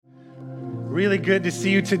Really good to see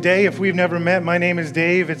you today. If we've never met, my name is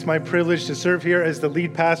Dave. It's my privilege to serve here as the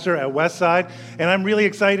lead pastor at Westside, and I'm really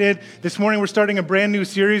excited. This morning we're starting a brand new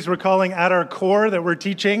series we're calling At Our Core that we're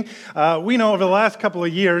teaching. We know over the last couple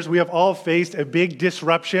of years we have all faced a big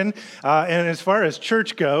disruption, and as far as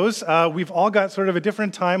church goes, we've all got sort of a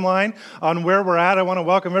different timeline on where we're at. I want to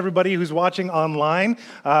welcome everybody who's watching online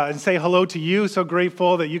and say hello to you. So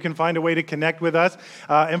grateful that you can find a way to connect with us.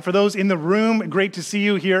 And for those in the room, great to see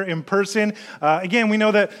you here in person. Again, we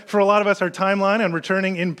know that for a lot of us, our timeline on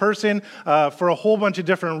returning in person for a whole bunch of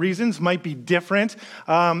different reasons might be different.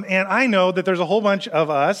 And I know that there's a whole bunch of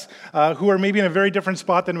us who are maybe in a very different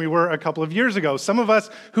spot than we were a couple of years ago. Some of us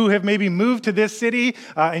who have maybe moved to this city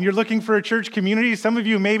and you're looking for a church community. Some of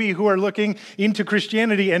you maybe who are looking into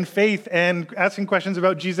Christianity and faith and asking questions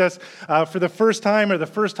about Jesus for the first time or the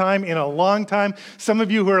first time in a long time. Some of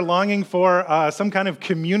you who are longing for some kind of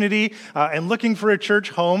community and looking for a church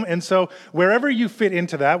home. And so wherever you fit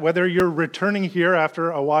into that, whether you're returning here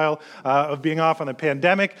after a while of being off on the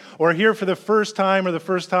pandemic or here for the first time or the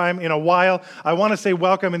first time in a while, I want to say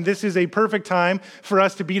welcome. And this is a perfect time for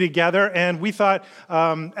us to be together. And we thought,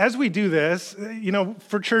 as we do this,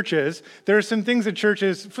 for churches, there are some things that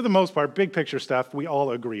churches, for the most part, big picture stuff, we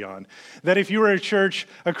all agree on. That if you are a church,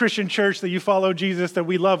 a Christian church, that you follow Jesus, that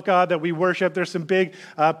we love God, that we worship, there's some big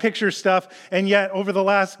picture stuff. And yet, over the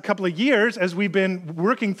last couple of years, as we've been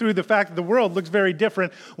working through the fact that the world looks very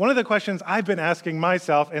different, one of the questions I've been asking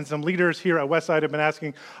myself and some leaders here at Westside have been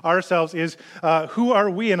asking ourselves is, who are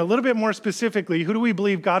we? And a little bit more specifically, who do we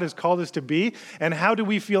believe God has called us to be? And how do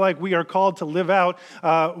we feel like we are called to live out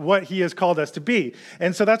what He has called us to be?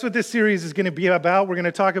 And so that's what this series is going to be about. We're going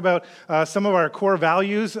to talk about some of our core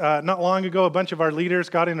values. Not long ago, a bunch of our leaders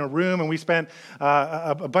got in a room and we spent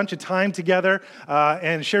a bunch of time together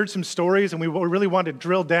and shared some stories, and we really wanted to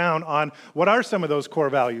drill down on what are some of those core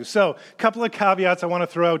values. So a couple of caveats I want to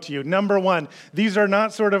throw out to you. Number one, these are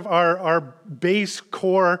not sort of our base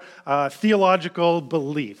core theological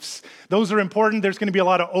beliefs. Those are important. There's going to be a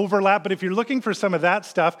lot of overlap, but if you're looking for some of that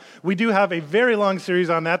stuff, we do have a very long series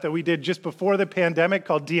on that we did just before the pandemic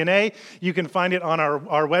called DNA. You can find it on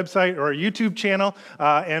our website or our YouTube channel,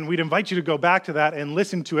 and we'd invite you to go back to that and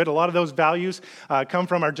listen to it. A lot of those values come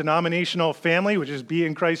from our denominational family, which is Be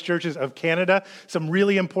in Christ Churches of Canada. Some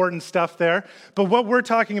really important stuff there. But what we're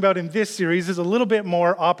talking about in this series is a little bit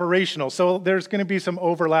more operational. So there's going to be some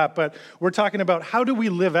overlap, but we're talking about how do we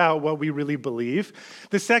live out what we really believe.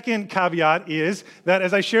 The second caveat is that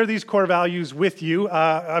as I share these core values with you,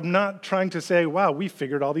 I'm not trying to say, wow, we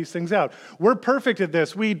figured all these things out. We're perfect at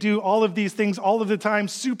this. We do all of these things all of the time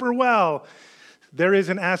super well. There is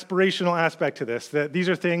an aspirational aspect to this, that these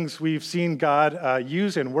are things we've seen God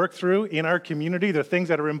use and work through in our community. They're things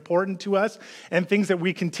that are important to us and things that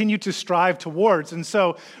we continue to strive towards. And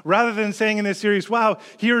so rather than saying in this series, wow,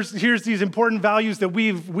 here's these important values that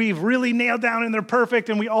we've really nailed down and they're perfect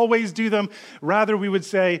and we always do them, rather we would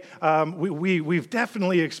say we've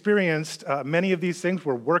definitely experienced many of these things.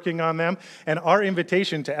 We're working on them. And our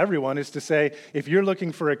invitation to everyone is to say, if you're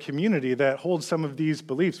looking for a community that holds some of these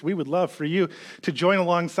beliefs, we would love for you to join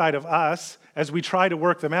alongside of us as we try to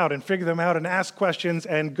work them out and figure them out and ask questions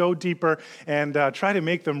and go deeper and try to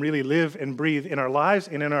make them really live and breathe in our lives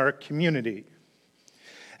and in our community.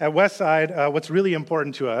 At Westside, what's really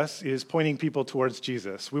important to us is pointing people towards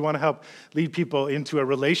Jesus. We want to help lead people into a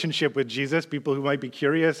relationship with Jesus, people who might be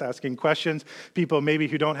curious, asking questions, people maybe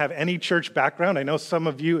who don't have any church background. I know some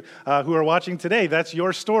of you who are watching today, that's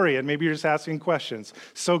your story, and maybe you're just asking questions.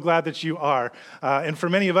 So glad that you are. And for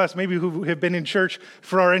many of us, maybe who have been in church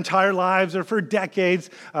for our entire lives or for decades,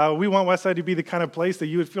 we want Westside to be the kind of place that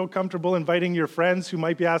you would feel comfortable inviting your friends who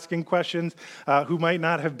might be asking questions, who might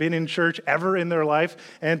not have been in church ever in their life,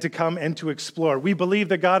 and to come and to explore. We believe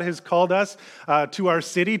that God has called us to our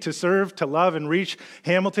city to serve, to love, and reach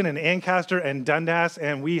Hamilton and Ancaster and Dundas,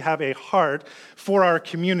 and we have a heart for our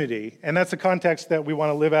community. And that's the context that we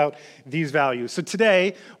want to live out these values. So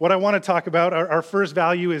today, what I want to talk about, our first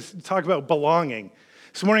value is talk about belonging.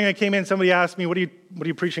 This morning I came in, somebody asked me, what are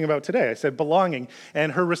you preaching about today? I said, belonging. And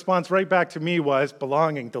her response right back to me was,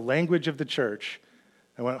 belonging, the language of the church.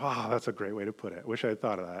 I went, oh, that's a great way to put it. Wish I had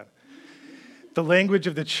thought of that. The language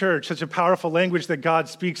of the church, such a powerful language that God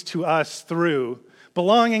speaks to us through.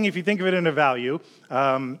 Belonging, if you think of it in a value,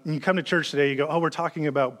 when you come to church today, you go, oh, we're talking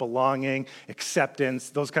about belonging, acceptance,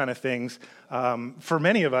 those kind of things. For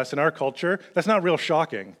many of us in our culture, that's not real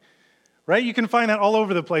shocking. right? You can find that all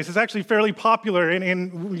over the place. It's actually fairly popular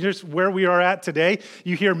in just where we are at today.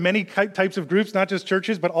 You hear many types of groups, not just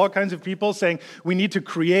churches, but all kinds of people saying we need to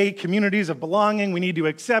create communities of belonging. We need to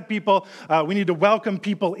accept people. We need to welcome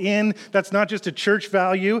people in. That's not just a church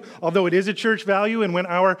value, although it is a church value. And when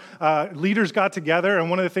our leaders got together, and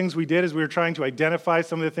one of the things we did is we were trying to identify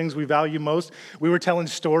some of the things we value most. We were telling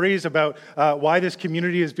stories about why this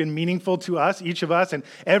community has been meaningful to us, each of us, and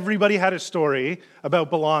everybody had a story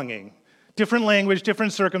about belonging. Different language,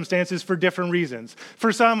 different circumstances for different reasons.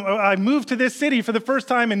 For some, I moved to this city for the first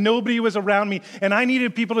time and nobody was around me and I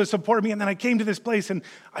needed people to support me, and then I came to this place and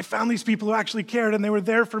I found these people who actually cared and they were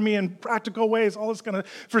there for me in practical ways. All this kind of.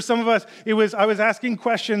 For some of us, I was asking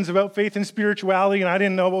questions about faith and spirituality and I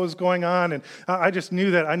didn't know what was going on, and I just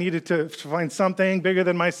knew that I needed to find something bigger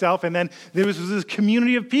than myself. And then there was this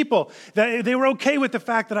community of people that they were okay with the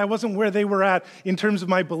fact that I wasn't where they were at in terms of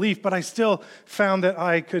my belief, but I still found that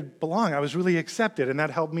I could belong. I was really accepted, and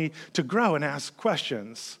that helped me to grow and ask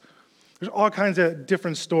questions. There's all kinds of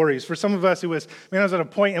different stories. For some of us, it was, I was at a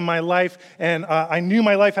point in my life, and I knew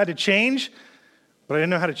my life had to change, but I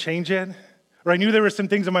didn't know how to change it. Or I knew there were some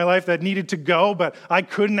things in my life that needed to go, but I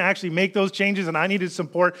couldn't actually make those changes, and I needed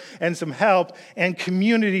support and some help, and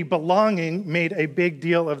community belonging made a big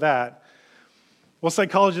deal of that. Well,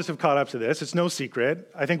 psychologists have caught up to this. It's no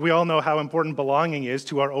secret. I think we all know how important belonging is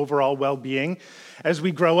to our overall well-being. As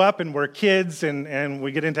we grow up and we're kids and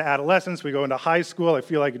we get into adolescence, we go into high school, I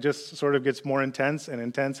feel like it just sort of gets more intense and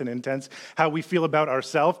intense and intense. How we feel about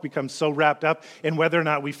ourselves becomes so wrapped up in whether or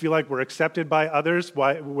not we feel like we're accepted by others,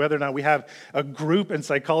 whether or not we have a group, and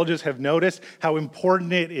psychologists have noticed how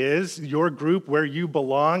important it is, your group, where you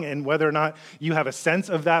belong, and whether or not you have a sense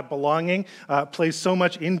of that belonging plays so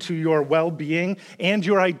much into your well-being and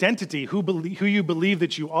your identity, who you believe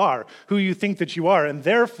that you are, who you think that you are, and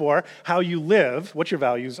therefore how you live, what your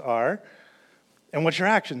values are, and what your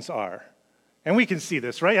actions are. And we can see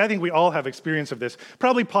this, right? I think we all have experience of this,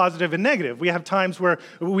 probably positive and negative. We have times where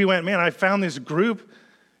we went, man, I found this group.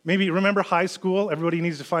 Maybe remember high school, everybody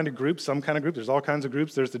needs to find a group, some kind of group. There's all kinds of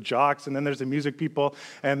groups. There's the jocks, and then there's the music people,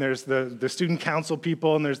 and there's the student council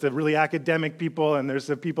people, and there's the really academic people, and there's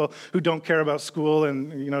the people who don't care about school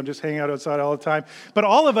and just hang out outside all the time. But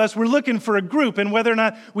all of us, we're looking for a group, and whether or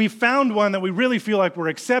not we found one that we really feel like we're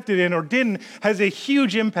accepted in or didn't has a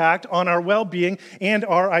huge impact on our well-being and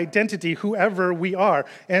our identity, whoever we are.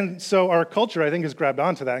 And so our culture, I think, has grabbed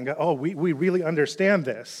onto that and go, oh, we really understand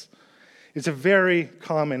this. It's a very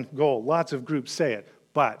common goal. Lots of groups say it.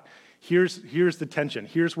 But here's the tension.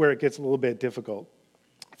 Here's where it gets a little bit difficult.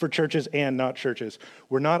 For churches and not churches,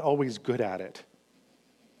 we're not always good at it.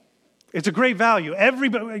 It's a great value.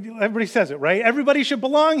 Everybody says it, right? Everybody should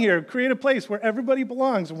belong here. Create a place where everybody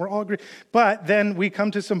belongs, and we're all agree. But then we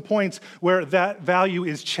come to some points where that value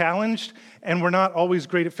is challenged, and we're not always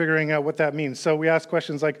great at figuring out what that means. So we ask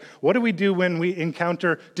questions like, what do we do when we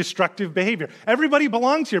encounter destructive behavior? Everybody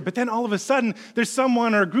belongs here, but then all of a sudden, there's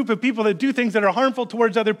someone or a group of people that do things that are harmful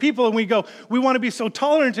towards other people, and we go, we want to be so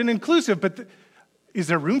tolerant and inclusive, but is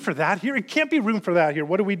there room for that here? It can't be room for that here.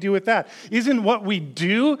 What do we do with that? Isn't what we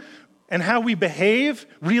do and how we behave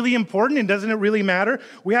really important, and doesn't it really matter?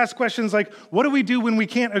 We ask questions like, what do we do when we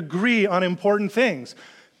can't agree on important things?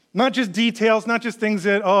 Not just details, not just things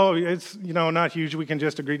that, it's not huge, we can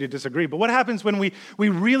just agree to disagree. But what happens when we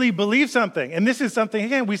really believe something? And this is something,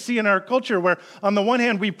 again, we see in our culture where on the one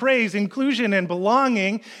hand we praise inclusion and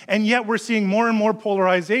belonging, and yet we're seeing more and more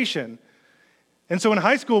polarization. And so in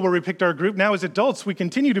high school, where we picked our group, now as adults, we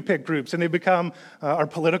continue to pick groups, and they become our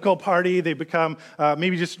political party. They become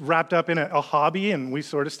maybe just wrapped up in a hobby, and we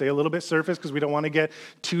sort of stay a little bit surface because we don't want to get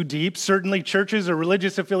too deep. Certainly churches or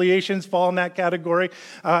religious affiliations fall in that category.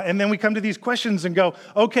 And then we come to these questions and go,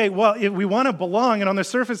 okay, well, if we want to belong, and on the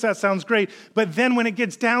surface that sounds great, but then when it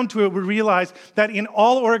gets down to it, we realize that in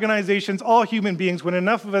all organizations, all human beings, when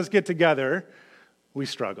enough of us get together, we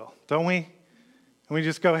struggle, don't we? And we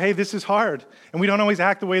just go, hey, this is hard. And we don't always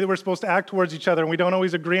act the way that we're supposed to act towards each other. And we don't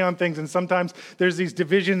always agree on things. And sometimes there's these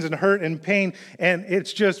divisions and hurt and pain. And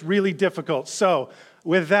it's just really difficult. So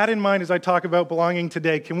with that in mind, as I talk about belonging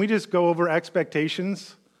today, can we just go over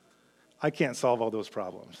expectations? I can't solve all those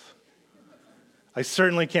problems. I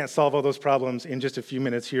certainly can't solve all those problems in just a few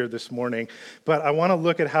minutes here this morning, but I want to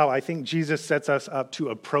look at how I think Jesus sets us up to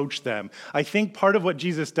approach them. I think part of what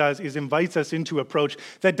Jesus does is invites us into approach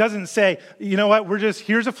that doesn't say, you know what,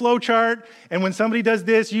 here's a flow chart, and when somebody does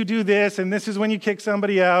this, you do this, and this is when you kick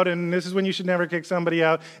somebody out, and this is when you should never kick somebody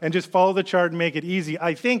out, and just follow the chart and make it easy.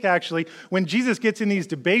 I think actually when Jesus gets in these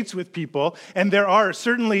debates with people, and there are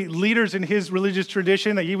certainly leaders in his religious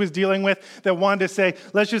tradition that he was dealing with that wanted to say,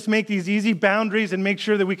 let's just make these easy boundaries stories and make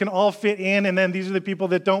sure that we can all fit in, and then these are the people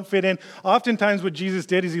that don't fit in. Oftentimes what Jesus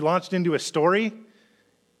did is he launched into a story,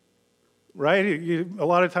 right? A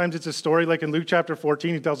lot of times it's a story, like in Luke chapter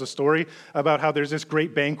 14, he tells a story about how there's this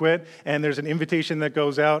great banquet and there's an invitation that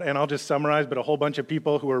goes out, and I'll just summarize, but a whole bunch of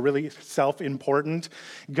people who are really self-important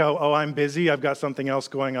go, oh, I'm busy, I've got something else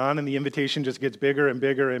going on, and the invitation just gets bigger and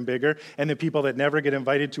bigger and bigger, and the people that never get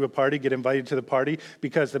invited to a party get invited to the party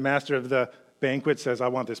because the master of the banquet says, I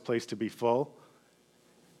want this place to be full.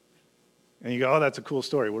 And you go, oh, that's a cool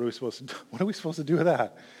story. What are we supposed to do with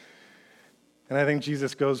that? And I think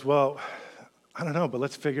Jesus goes, well, I don't know, but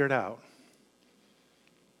let's figure it out.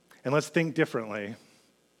 And let's think differently.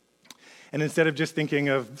 And instead of just thinking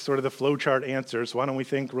of sort of the flowchart answers, why don't we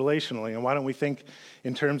think relationally? And why don't we think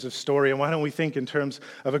in terms of story? And why don't we think in terms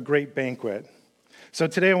of a great banquet? So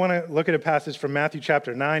today I want to look at a passage from Matthew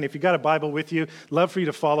chapter 9. If you got a Bible with you, love for you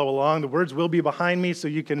to follow along. The words will be behind me so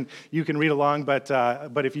you can read along, but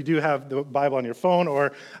if you do have the Bible on your phone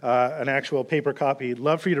or an actual paper copy,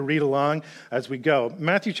 love for you to read along as we go.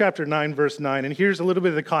 Matthew chapter 9, verse 9, and here's a little bit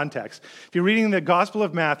of the context. If you're reading the Gospel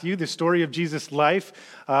of Matthew, the story of Jesus' life,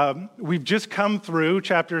 we've just come through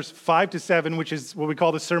chapters 5 to 7, which is what we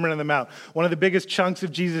call the Sermon on the Mount, one of the biggest chunks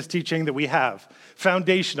of Jesus' teaching that we have,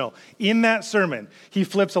 foundational. In that sermon, he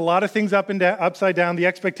flips a lot of things upside down, the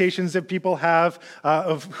expectations that people have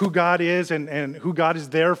of who God is and who God is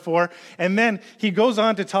there for. And then he goes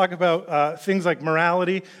on to talk about things like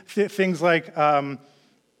morality, things like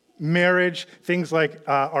marriage, things like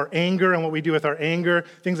our anger and what we do with our anger,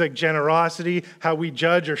 things like generosity, how we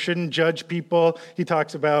judge or shouldn't judge people. He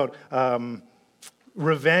talks about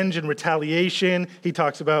revenge and retaliation. He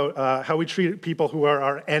talks about how we treat people who are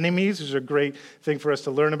our enemies, which is a great thing for us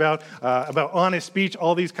to learn about honest speech,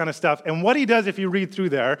 all these kind of stuff. And what he does, if you read through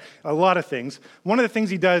there, a lot of things. One of the things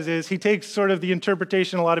he does is he takes sort of the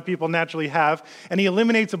interpretation a lot of people naturally have, and he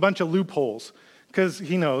eliminates a bunch of loopholes, because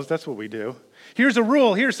he knows that's what we do. Here's a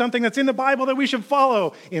rule, here's something that's in the Bible that we should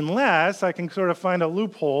follow, unless I can sort of find a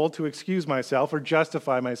loophole to excuse myself or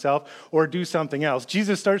justify myself or do something else.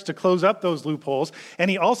 Jesus starts to close up those loopholes,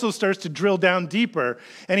 and he also starts to drill down deeper,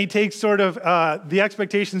 and he takes sort of the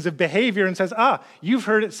expectations of behavior and says, you've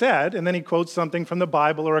heard it said, and then he quotes something from the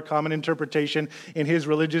Bible or a common interpretation in his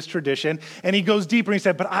religious tradition, and he goes deeper and he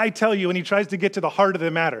said, but I tell you, and he tries to get to the heart of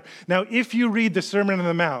the matter. Now, if you read the Sermon on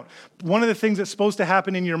the Mount, one of the things that's supposed to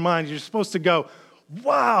happen in your mind, you're supposed to go,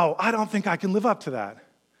 wow, I don't think I can live up to that.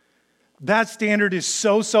 That standard is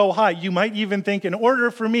so high. You might even think in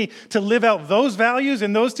order for me to live out those values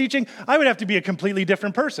and those teaching, I would have to be a completely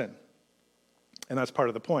different person. And that's part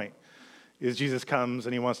of the point, is Jesus comes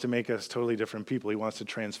and he wants to make us totally different people. He wants to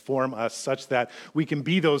transform us such that we can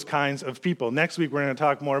be those kinds of people. Next week, we're going to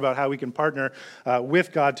talk more about how we can partner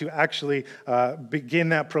with God to actually begin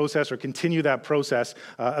that process or continue that process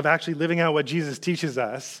of actually living out what Jesus teaches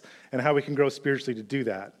us and how we can grow spiritually to do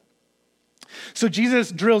that. So Jesus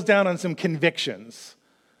drills down on some convictions.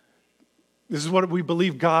 This is what we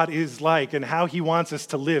believe God is like and how he wants us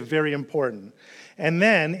to live, very important. And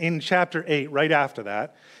then in chapter 8, right after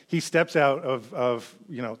that, he steps out of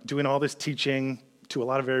doing all this teaching to a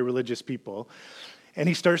lot of very religious people, and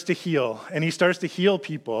he starts to heal. And he starts to heal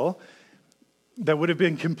people that would have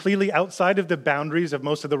been completely outside of the boundaries of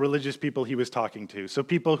most of the religious people he was talking to. So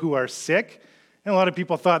people who are sick, and a lot of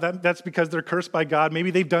people thought that's because they're cursed by God. Maybe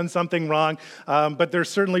they've done something wrong, but they're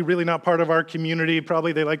certainly really not part of our community.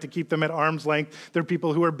 Probably they like to keep them at arm's length. They're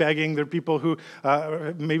people who are begging. They're people who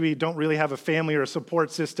maybe don't really have a family or a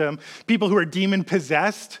support system. People who are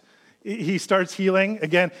demon-possessed. He starts healing.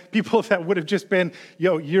 Again, people that would have just been,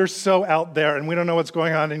 you're so out there, and we don't know what's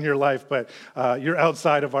going on in your life, but you're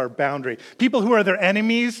outside of our boundary. People who are their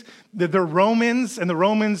enemies, they're Romans, and the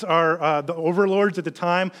Romans are the overlords at the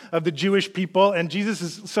time of the Jewish people, and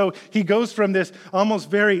so he goes from this almost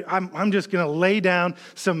very, I'm just going to lay down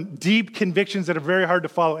some deep convictions that are very hard to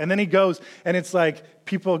follow, and then he goes, and it's like,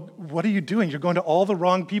 people, what are you doing? You're going to all the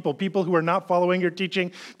wrong people who are not following your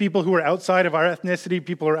teaching, people who are outside of our ethnicity,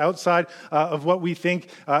 people who are outside of what we think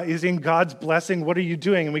is in God's blessing. What are you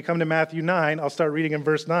doing? And we come to Matthew 9. I'll start reading in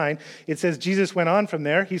verse 9. It says, Jesus went on from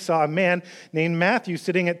there. He saw a man named Matthew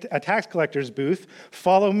sitting at a tax collector's booth.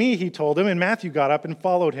 Follow me, he told him, and Matthew got up and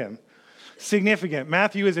followed him. Significant.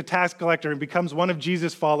 Matthew is a tax collector and becomes one of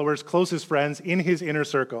Jesus' followers, closest friends in his inner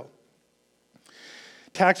circle.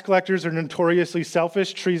 Tax collectors are notoriously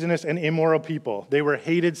selfish, treasonous, and immoral people. They were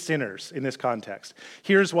hated sinners in this context.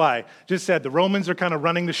 Here's why. Just said, the Romans are kind of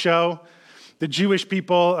running the show. The Jewish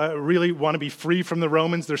people really want to be free from the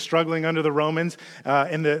Romans. They're struggling under the Romans,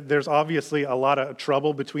 and there's obviously a lot of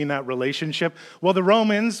trouble between that relationship. Well, the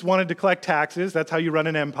Romans wanted to collect taxes. That's how you run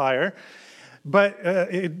an empire. But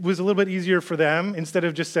it was a little bit easier for them. Instead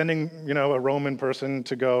of just sending, a Roman person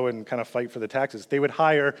to go and kind of fight for the taxes, they would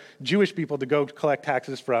hire Jewish people to go collect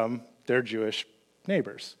taxes from their Jewish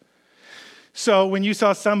neighbors. So when you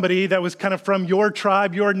saw somebody that was kind of from your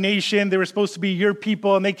tribe, your nation, they were supposed to be your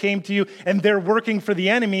people, and they came to you, and they're working for the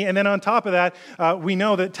enemy. And then on top of that, we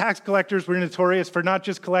know that tax collectors were notorious for not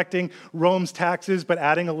just collecting Rome's taxes, but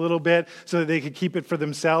adding a little bit so that they could keep it for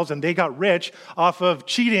themselves. And they got rich off of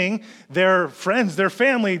cheating their friends, their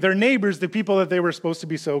family, their neighbors, the people that they were supposed to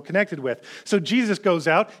be so connected with. So Jesus goes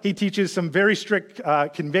out. He teaches some very strict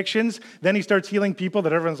convictions. Then he starts healing people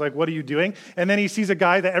that everyone's like, what are you doing? And then he sees a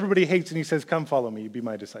guy that everybody hates, and he says, come follow me, be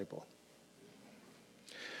my disciple.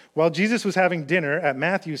 While Jesus was having dinner at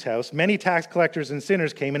Matthew's house, many tax collectors and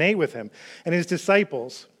sinners came and ate with him and his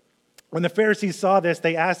disciples. When the Pharisees saw this,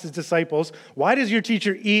 they asked his disciples, why does your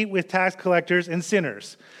teacher eat with tax collectors and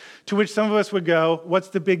sinners? To which some of us would go, what's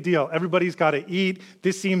the big deal? Everybody's got to eat.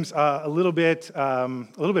 This seems a little bit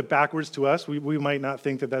backwards to us. We might not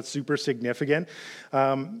think that that's super significant.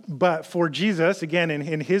 But for Jesus, again,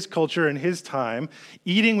 in his culture, in his time,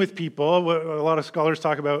 eating with people, what a lot of scholars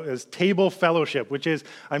talk about as table fellowship, which is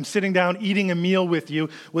I'm sitting down eating a meal with you,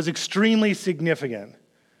 was extremely significant.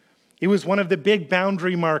 It was one of the big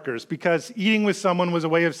boundary markers because eating with someone was a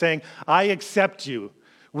way of saying, I accept you.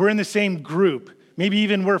 We're in the same group. Maybe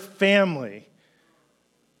even we're family.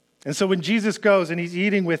 And so when Jesus goes and he's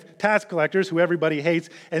eating with tax collectors, who everybody hates,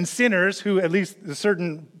 and sinners, who at least a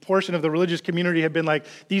certain portion of the religious community have been like,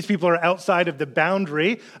 these people are outside of the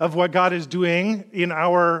boundary of what God is doing in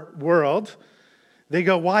our world, they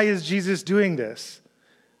go, why is Jesus doing this?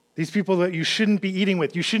 These people that you shouldn't be eating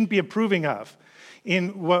with, you shouldn't be approving of.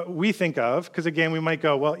 In what we think of, because again, we might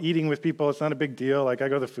go, well, eating with people, it's not a big deal. Like I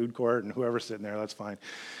go to the food court and whoever's sitting there, that's fine.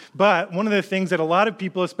 But one of the things that a lot of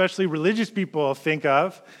people, especially religious people, think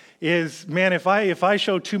of is, man, if I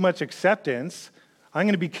show too much acceptance, I'm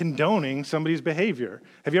going to be condoning somebody's behavior.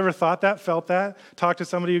 Have you ever thought that, felt that? Talk to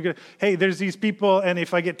somebody, you go, hey, there's these people, and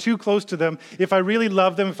if I get too close to them, if I really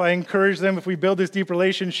love them, if I encourage them, if we build this deep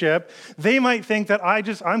relationship, they might think that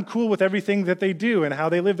I'm cool with everything that they do and how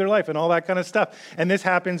they live their life and all that kind of stuff. And this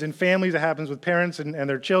happens in families, it happens with parents and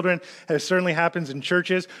their children, and it certainly happens in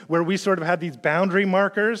churches where we sort of have these boundary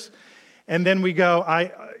markers, and then we go,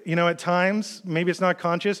 at times, maybe it's not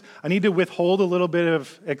conscious, I need to withhold a little bit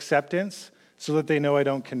of acceptance so that they know I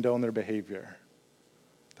don't condone their behavior.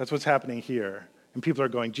 That's what's happening here. And people are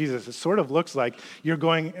going, Jesus, it sort of looks like you're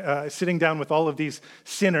going, sitting down with all of these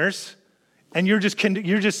sinners, and you're just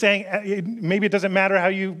saying, maybe it doesn't matter how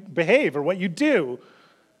you behave or what you do.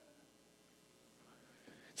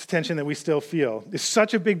 It's a tension that we still feel. It's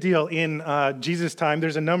such a big deal in Jesus' time.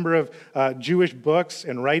 There's a number of Jewish books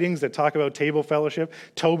and writings that talk about table fellowship.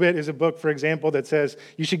 Tobit is a book, for example, that says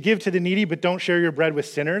you should give to the needy, but don't share your bread with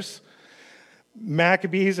sinners.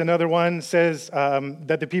 Maccabees, another one, says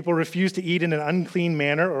that the people refused to eat in an unclean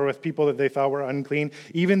manner or with people that they thought were unclean,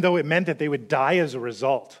 even though it meant that they would die as a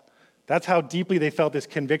result. That's how deeply they felt this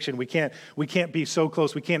conviction. We can't be so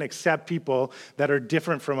close. We can't accept people that are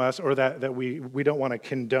different from us or that we don't want to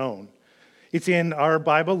condone. It's in our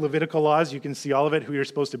Bible, Levitical laws. You can see all of it, who you're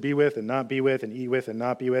supposed to be with and not be with and eat with and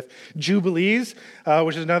not be with. Jubilees,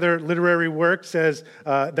 which is another literary work, says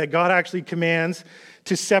that God actually commands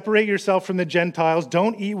to separate yourself from the Gentiles.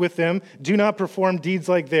 Don't eat with them. Do not perform deeds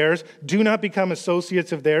like theirs. Do not become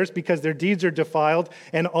associates of theirs, because their deeds are defiled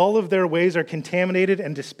and all of their ways are contaminated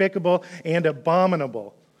and despicable and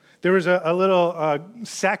abominable. There was a little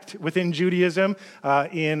sect within Judaism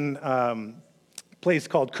in place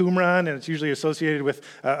called Qumran, and it's usually associated with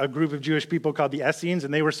a group of Jewish people called the Essenes,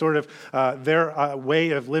 and they were sort of their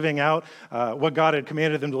way of living out what God had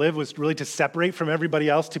commanded them to live was really to separate from everybody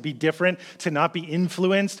else, to be different, to not be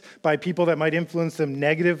influenced by people that might influence them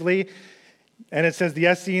negatively. And it says the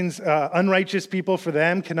Essenes, unrighteous people for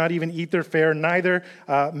them cannot even eat their fare, neither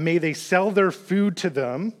may they sell their food to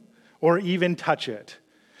them or even touch it.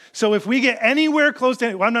 So if we get anywhere close to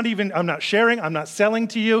it, I'm not sharing, I'm not selling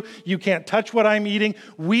to you, you can't touch what I'm eating,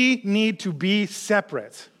 we need to be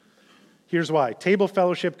separate. Here's why. Table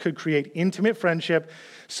fellowship could create intimate friendship,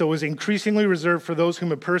 so is increasingly reserved for those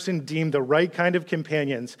whom a person deemed the right kind of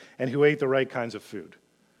companions and who ate the right kinds of food.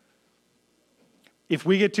 If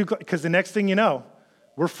we get too close, because the next thing you know,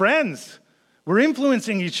 we're friends. We're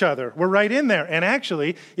influencing each other. We're right in there. And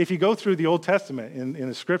actually, if you go through the Old Testament in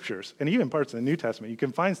the scriptures, and even parts of the New Testament, you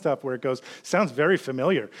can find stuff where it goes, sounds very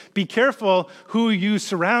familiar. Be careful who you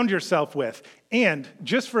surround yourself with. And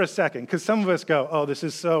just for a second, because some of us go, oh, this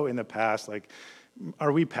is so in the past, like,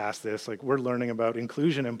 are we past this? Like, we're learning about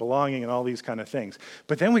inclusion and belonging and all these kind of things.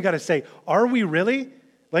 But then we got to say, are we really?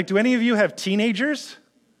 Like, do any of you have teenagers?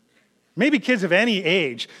 Maybe kids of any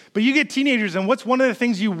age, but you get teenagers, and what's one of the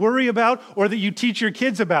things you worry about or that you teach your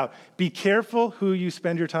kids about? Be careful who you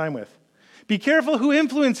spend your time with. Be careful who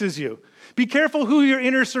influences you. Be careful who your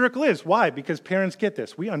inner circle is. Why? Because parents get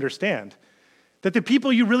this. We understand that the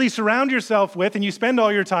people you really surround yourself with and you spend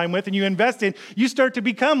all your time with and you invest in, you start to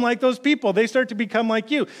become like those people. They start to become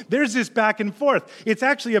like you. There's this back and forth. It's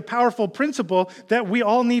actually a powerful principle that we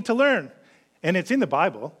all need to learn. And it's in the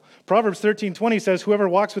Bible. Proverbs 13:20 says, whoever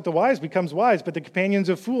walks with the wise becomes wise, but the companions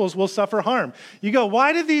of fools will suffer harm. You go,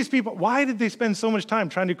 why did they spend so much time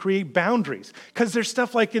trying to create boundaries? Because there's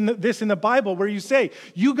stuff like this in the Bible where you say,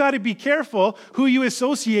 you got to be careful who you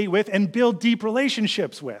associate with and build deep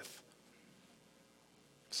relationships with.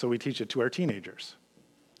 So we teach it to our teenagers.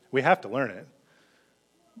 We have to learn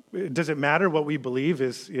it. Does it matter what we believe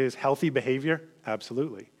is healthy behavior?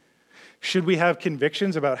 Absolutely. Should we have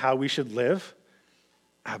convictions about how we should live?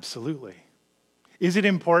 Absolutely. Is it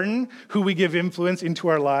important who we give influence into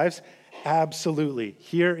our lives? Absolutely.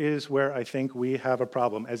 Here is where I think we have a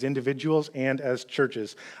problem as individuals and as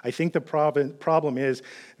churches. I think the problem is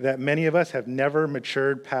that many of us have never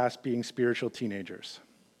matured past being spiritual teenagers.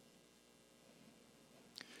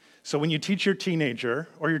 So when you teach your teenager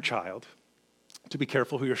or your child to be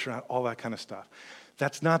careful who you're surrounded, all that kind of stuff,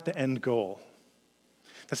 that's not the end goal.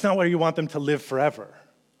 That's not where you want them to live forever.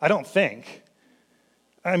 I don't think.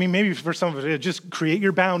 I mean, maybe for some of it, just create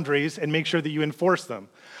your boundaries and make sure that you enforce them.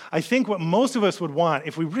 I think what most of us would want,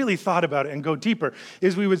 if we really thought about it and go deeper,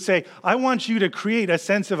 is we would say, I want you to create a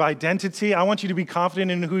sense of identity. I want you to be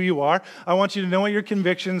confident in who you are. I want you to know what your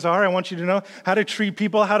convictions are. I want you to know how to treat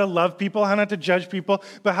people, how to love people, how not to judge people,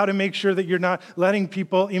 but how to make sure that you're not letting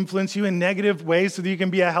people influence you in negative ways so that you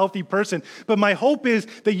can be a healthy person. But my hope is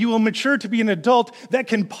that you will mature to be an adult that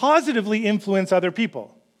can positively influence other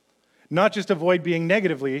people, not just avoid being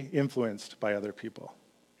negatively influenced by other people.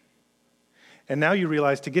 And now you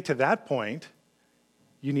realize to get to that point,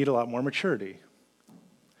 you need a lot more maturity.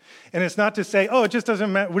 And it's not to say, oh, it just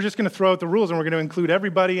doesn't matter, we're just going to throw out the rules and we're going to include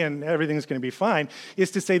everybody and everything's going to be fine.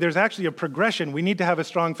 It's to say there's actually a progression. We need to have a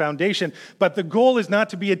strong foundation. But the goal is not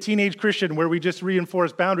to be a teenage Christian where we just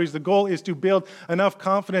reinforce boundaries. The goal is to build enough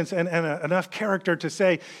confidence and enough character to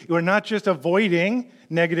say we're not just avoiding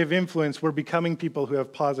negative influence, we're becoming people who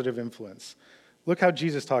have positive influence. Look how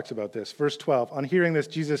Jesus talks about this. Verse 12, on hearing this,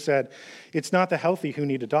 Jesus said, it's not the healthy who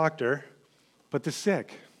need a doctor, but the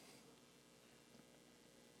sick.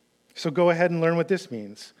 So go ahead and learn what this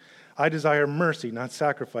means. I desire mercy, not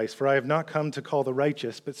sacrifice, for I have not come to call the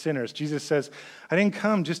righteous, but sinners. Jesus says, I didn't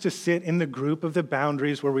come just to sit in the group of the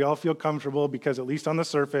boundaries where we all feel comfortable because at least on the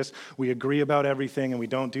surface, we agree about everything and we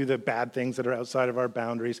don't do the bad things that are outside of our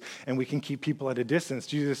boundaries and we can keep people at a distance.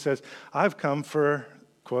 Jesus says, I've come for,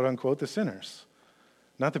 quote unquote, the sinners.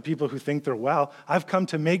 Not the people who think they're well. I've come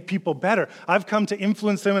to make people better. I've come to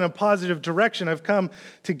influence them in a positive direction. I've come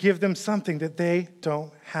to give them something that they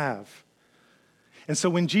don't have. And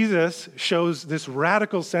so when Jesus shows this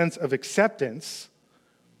radical sense of acceptance,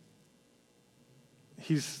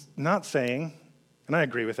 he's not saying, and I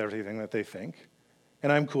agree with everything that they think,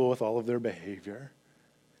 and I'm cool with all of their behavior,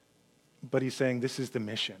 but he's saying this is the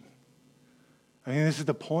mission. I mean, this is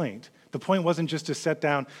the point. The point wasn't just to set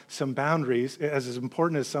down some boundaries, as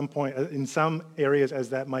important as in some areas as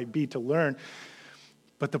that might be to learn,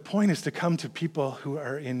 but the point is to come to people who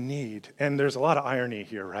are in need. And there's a lot of irony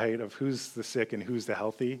here, right, of who's the sick and who's the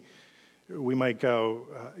healthy. We might go,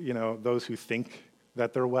 those who think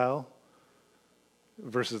that they're well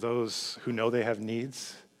versus those who know they have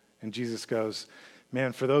needs. And Jesus goes,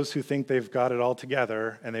 man, for those who think they've got it all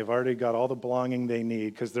together and they've already got all the belonging they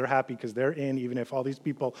need because they're happy because they're in, even if all these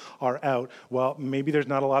people are out, well, maybe there's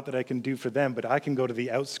not a lot that I can do for them, but I can go to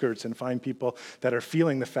the outskirts and find people that are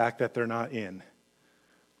feeling the fact that they're not in.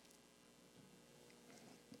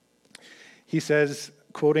 He says,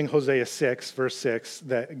 quoting Hosea 6, verse 6,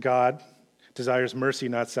 that God desires mercy,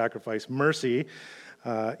 not sacrifice. Mercy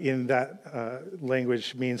in that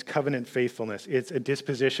language means covenant faithfulness. It's a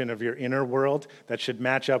disposition of your inner world that should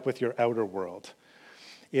match up with your outer world.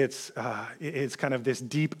 It's kind of this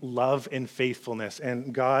deep love and faithfulness.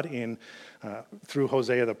 And God, through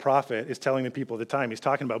Hosea the prophet, is telling the people at the time, he's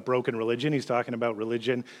talking about broken religion. He's talking about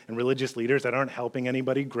religion and religious leaders that aren't helping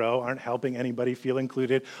anybody grow, aren't helping anybody feel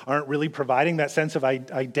included, aren't really providing that sense of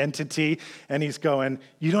identity. And he's going,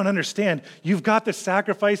 you don't understand. You've got the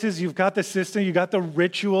sacrifices, you've got the system, you got the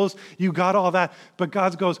rituals, you got all that. But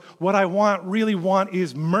God goes, what I really want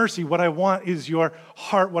is mercy. What I want is your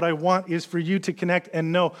heart. What I want is for you to connect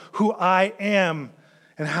and know who I am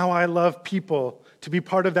and how I love people to be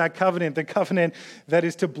part of that covenant, the covenant that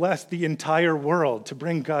is to bless the entire world, to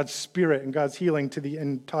bring God's Spirit and God's healing to the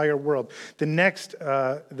entire world. The next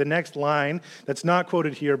line that's not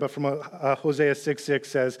quoted here, but from Hosea 6:6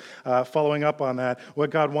 says, following up on that,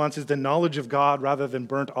 what God wants is the knowledge of God rather than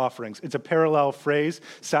burnt offerings. It's a parallel phrase,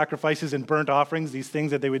 sacrifices and burnt offerings, these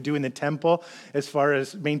things that they would do in the temple as far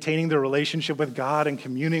as maintaining their relationship with God and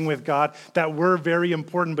communing with God, that were very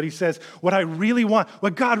important. But he says, what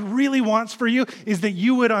God really wants for you is that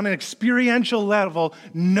you would, on an experiential level,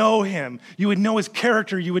 know him. You would know his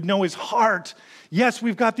character. You would know his heart. Yes,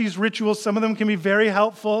 we've got these rituals. Some of them can be very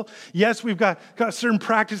helpful. Yes, we've got certain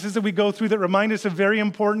practices that we go through that remind us of very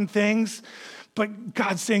important things. But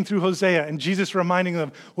God's saying through Hosea and Jesus reminding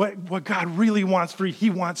them what God really wants for you. He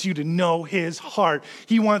wants you to know his heart.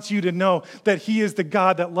 He wants you to know that he is the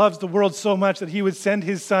God that loves the world so much that he would send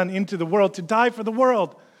his son into the world to die for the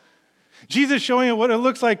world. Jesus showing it what it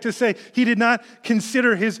looks like to say he did not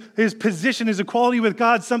consider his position, his equality with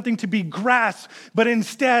God something to be grasped, but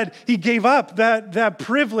instead he gave up that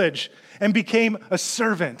privilege and became a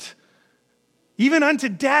servant, even unto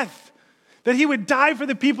death. That he would die for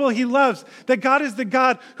the people he loves. That God is the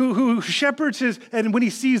God who shepherds and when he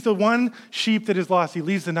sees the one sheep that is lost, he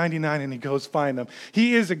leaves the 99 and he goes find them.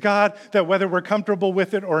 He is a God that whether we're comfortable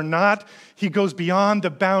with it or not, he goes beyond the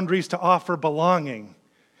boundaries to offer belonging.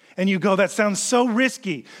 And you go, that sounds so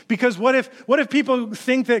risky. Because what if people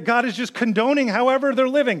think that God is just condoning however they're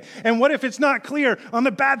living? And what if it's not clear on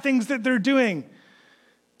the bad things that they're doing?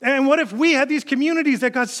 And what if we had these communities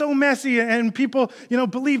that got so messy and people,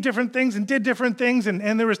 believed different things and did different things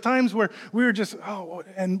and there was times where we were just,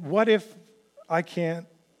 and what if I can't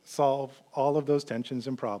solve all of those tensions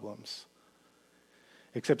and problems?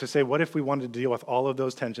 Except to say, what if we wanted to deal with all of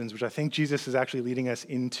those tensions, which I think Jesus is actually leading us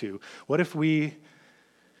into? What if we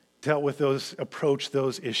approach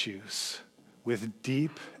those issues with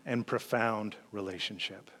deep and profound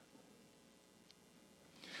relationship?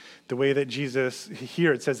 The way that Jesus,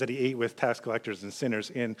 here it says that he ate with tax collectors and sinners.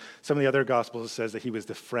 In some of the other Gospels, it says that he was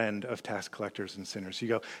the friend of tax collectors and sinners. You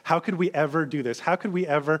go, how could we ever do this? How could we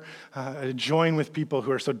ever join with people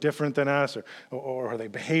who are so different than us or they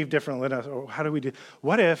behave differently than us? Or how do we do?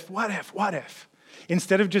 What if,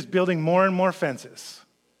 instead of just building more and more fences,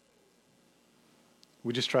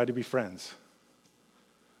 we just tried to be friends?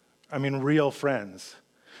 I mean, real friends.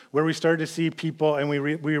 Where we started to see people and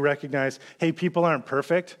we recognize, hey, people aren't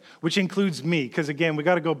perfect, which includes me. Because again, we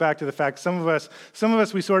got to go back to the fact some of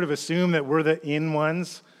us, we sort of assume that we're the in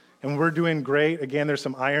ones and we're doing great. Again, there's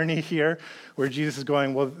some irony here where Jesus is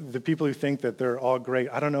going, well, the people who think that they're all great,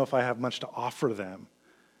 I don't know if I have much to offer them.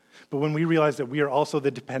 But when we realize that we are also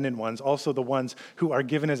the dependent ones, also the ones who are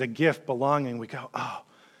given as a gift belonging, we go, oh,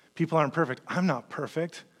 people aren't perfect. I'm not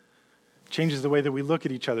perfect. Changes the way that we look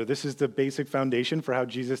at each other. This is the basic foundation for how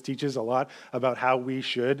Jesus teaches a lot about how we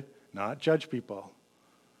should not judge people.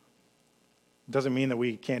 It doesn't mean that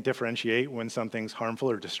we can't differentiate when something's harmful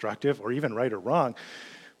or destructive or even right or wrong,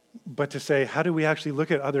 but to say, how do we actually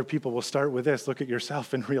look at other people? We'll start with this. Look at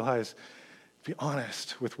yourself and realize, be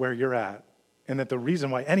honest with where you're at, and that the reason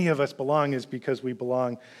why any of us belong is because we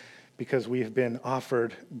belong because we have been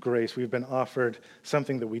offered grace. We've been offered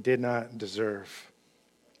something that we did not deserve.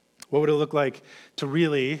 What would it look like to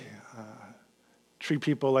really treat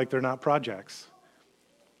people like they're not projects?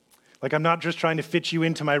 Like I'm not just trying to fit you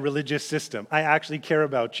into my religious system. I actually care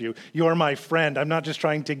about you. You're my friend. I'm not just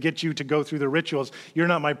trying to get you to go through the rituals. You're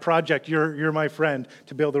not my project. You're my friend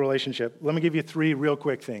to build a relationship. Let me give you 3 real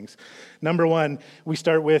quick things. Number 1, we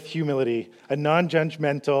start with humility, a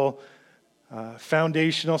non-judgmental,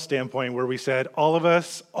 foundational standpoint where we said, all of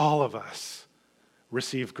us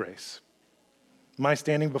receive grace. My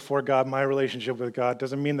standing before God, my relationship with God,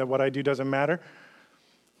 doesn't mean that what I do doesn't matter,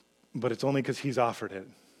 but it's only because he's offered it.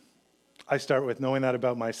 I start with knowing that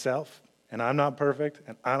about myself, and I'm not perfect,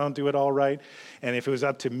 and I don't do it all right, and if it was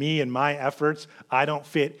up to me and my efforts, I don't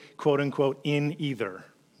fit, quote unquote, in either.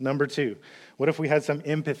 Number 2, what if we had some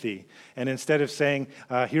empathy, and instead of saying,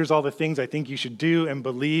 here's all the things I think you should do and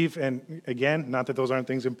believe, and again, not that those aren't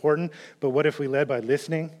things important, but what if we led by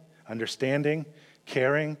listening, understanding,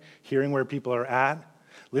 caring, hearing where people are at,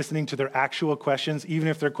 listening to their actual questions, even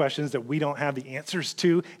if they're questions that we don't have the answers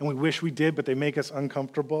to and we wish we did, but they make us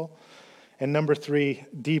uncomfortable. And number 3,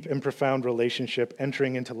 deep and profound relationship,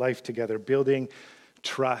 entering into life together, building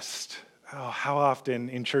trust. Oh, how often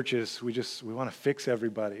in churches we want to fix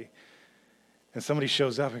everybody. And somebody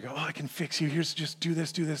shows up and go, oh, I can fix you. Here's just do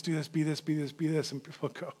this, be this, be this. And people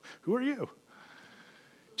go, who are you?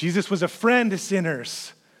 Jesus was a friend to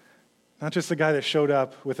sinners. Not just the guy that showed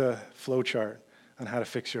up with a flow chart on how to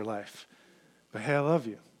fix your life. But hey, I love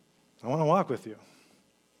you. I want to walk with you.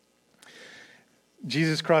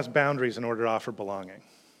 Jesus crossed boundaries in order to offer belonging.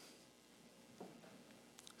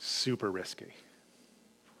 Super risky.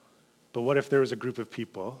 But what if there was a group of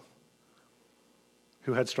people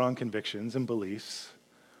who had strong convictions and beliefs,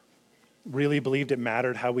 really believed it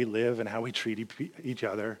mattered how we live and how we treat each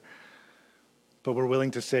other, but were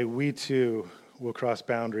willing to say, we too will cross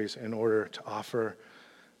boundaries in order to offer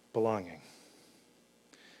belonging?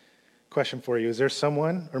 Question for you, is there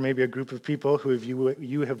someone or maybe a group of people who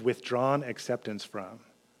you have withdrawn acceptance from?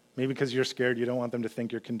 Maybe because you're scared, you don't want them to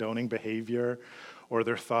think you're condoning behavior or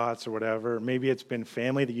their thoughts or whatever. Maybe it's been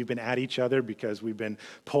family that you've been at each other because we've been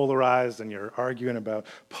polarized and you're arguing about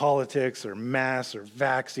politics or mass or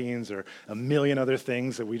vaccines or a million other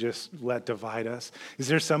things that we just let divide us. Is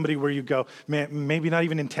there somebody where you go, man, maybe not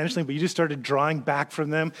even intentionally, but you just started drawing back from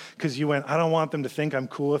them because you went, I don't want them to think I'm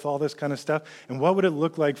cool with all this kind of stuff? And what would it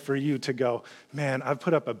look like for you to go, man, I've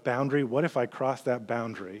put up a boundary. What if I crossed that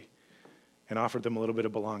boundary and offered them a little bit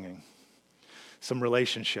of belonging? Some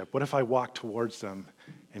relationship. What if I walked towards them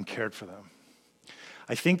and cared for them?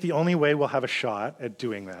 I think the only way we'll have a shot at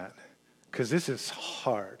doing that, because this is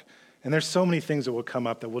hard, and there's so many things that will come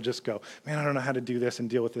up that we'll just go, man, I don't know how to do this and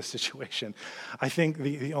deal with this situation. I think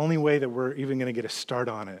the only way that we're even going to get a start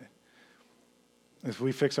on it is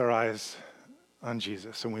we fix our eyes on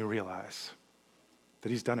Jesus and we realize that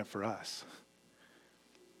he's done it for us.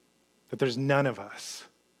 That there's none of us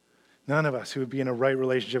who would be in a right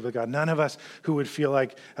relationship with God, none of us who would feel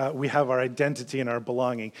like we have our identity and our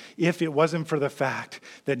belonging, if it wasn't for the fact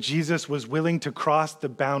that Jesus was willing to cross the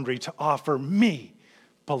boundary to offer me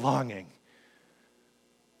belonging.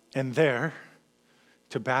 And there,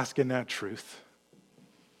 to bask in that truth,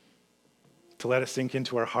 to let it sink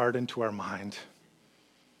into our heart and to our mind,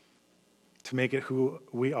 to make it who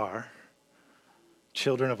we are,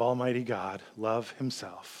 children of Almighty God, love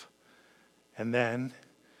himself, and then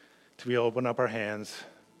to be open up our hands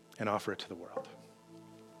and offer it to the world.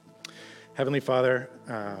 Heavenly Father,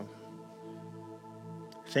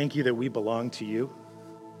 thank you that we belong to you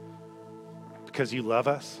because you love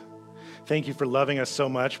us. Thank you for loving us so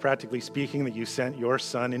much, practically speaking, that you sent your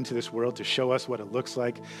Son into this world to show us what it looks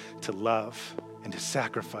like to love and to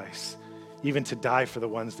sacrifice, even to die for the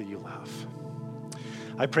ones that you love.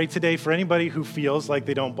 I pray today for anybody who feels like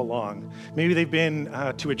they don't belong. Maybe they've been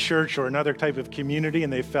to a church or another type of community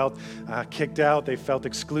and they felt kicked out, they felt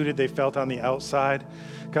excluded, they felt on the outside.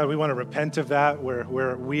 God, we want to repent of that,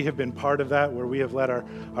 where we have been part of that, where we have let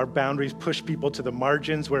our boundaries push people to the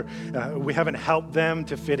margins, where we haven't helped them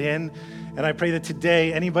to fit in. And I pray that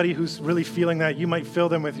today, anybody who's really feeling that, you might fill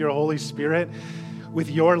them with your Holy Spirit, with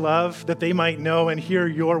your love, that they might know and hear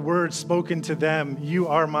your words spoken to them. You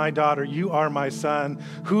are my daughter, you are my son,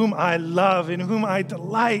 whom I love, in whom I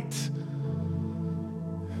delight.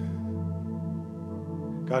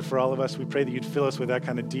 God, for all of us, we pray that you'd fill us with that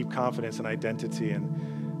kind of deep confidence and identity,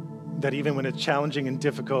 and that even when it's challenging and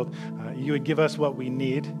difficult, you would give us what we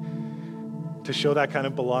need to show that kind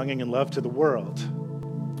of belonging and love to the world.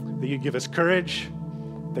 That you'd give us courage,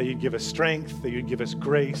 that you'd give us strength, that you'd give us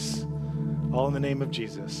grace, all in the name of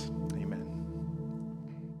Jesus.